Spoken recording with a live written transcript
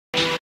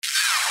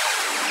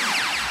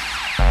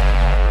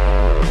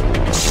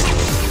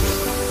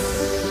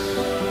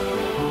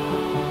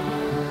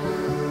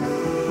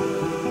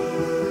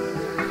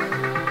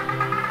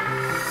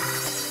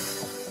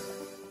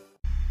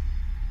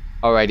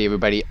Alrighty,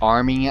 everybody,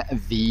 arming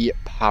the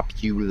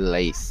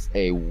Populace,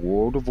 a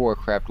World of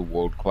Warcraft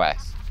world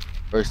quest.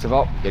 First of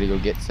all, gotta go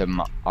get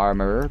some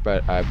armor,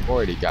 but I've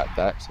already got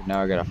that, so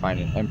now I gotta find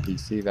an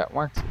NPC that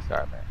wants this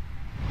armor.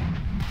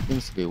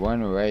 Seems to be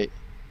one right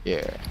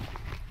here.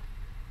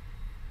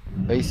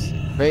 Place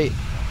crate,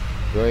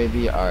 destroy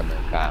the armor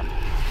bomb.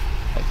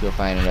 Let's go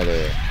find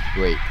another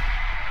crate.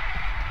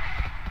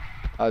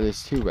 Oh,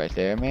 there's two right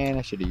there. Man,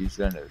 I should have used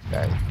it on those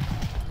guys.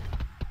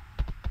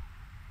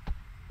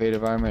 Crate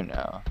of armor?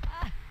 No.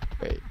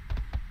 Wait.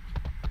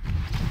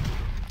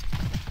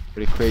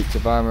 Where the crates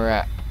of armor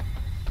at?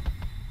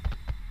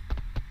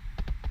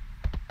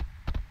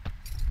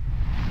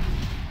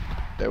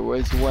 There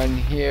was one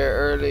here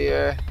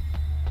earlier.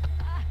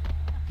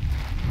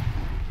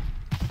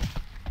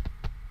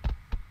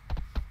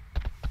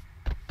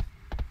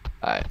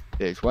 Alright,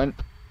 there's one.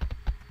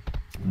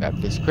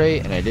 Grab this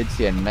crate, and I did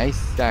see a nice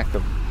stack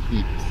of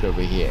heaps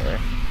over here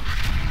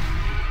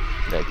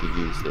that I could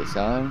use this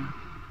on.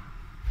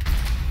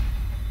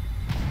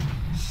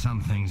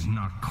 Something's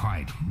not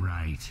quite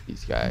right.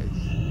 These guys.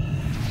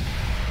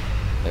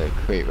 Another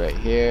crate right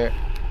here.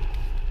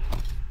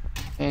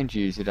 And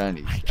use it on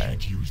these guys. I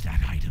can't use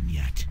that item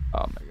yet.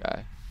 Oh my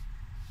god.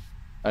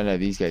 Oh no,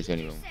 these guys don't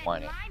even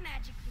want it. My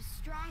magic was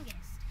strongest.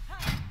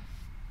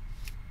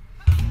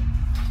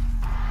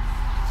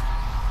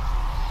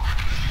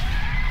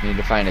 Need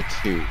to find a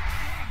 2.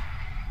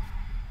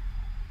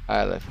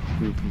 I left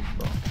 2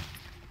 people.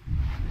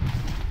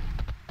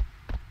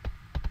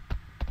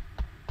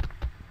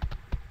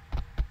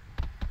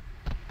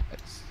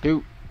 That's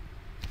 2.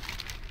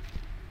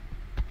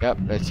 Yep,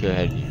 let's go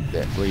ahead and use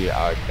that. We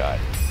are done.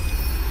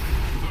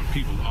 With our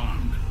people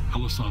armed,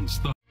 Alison's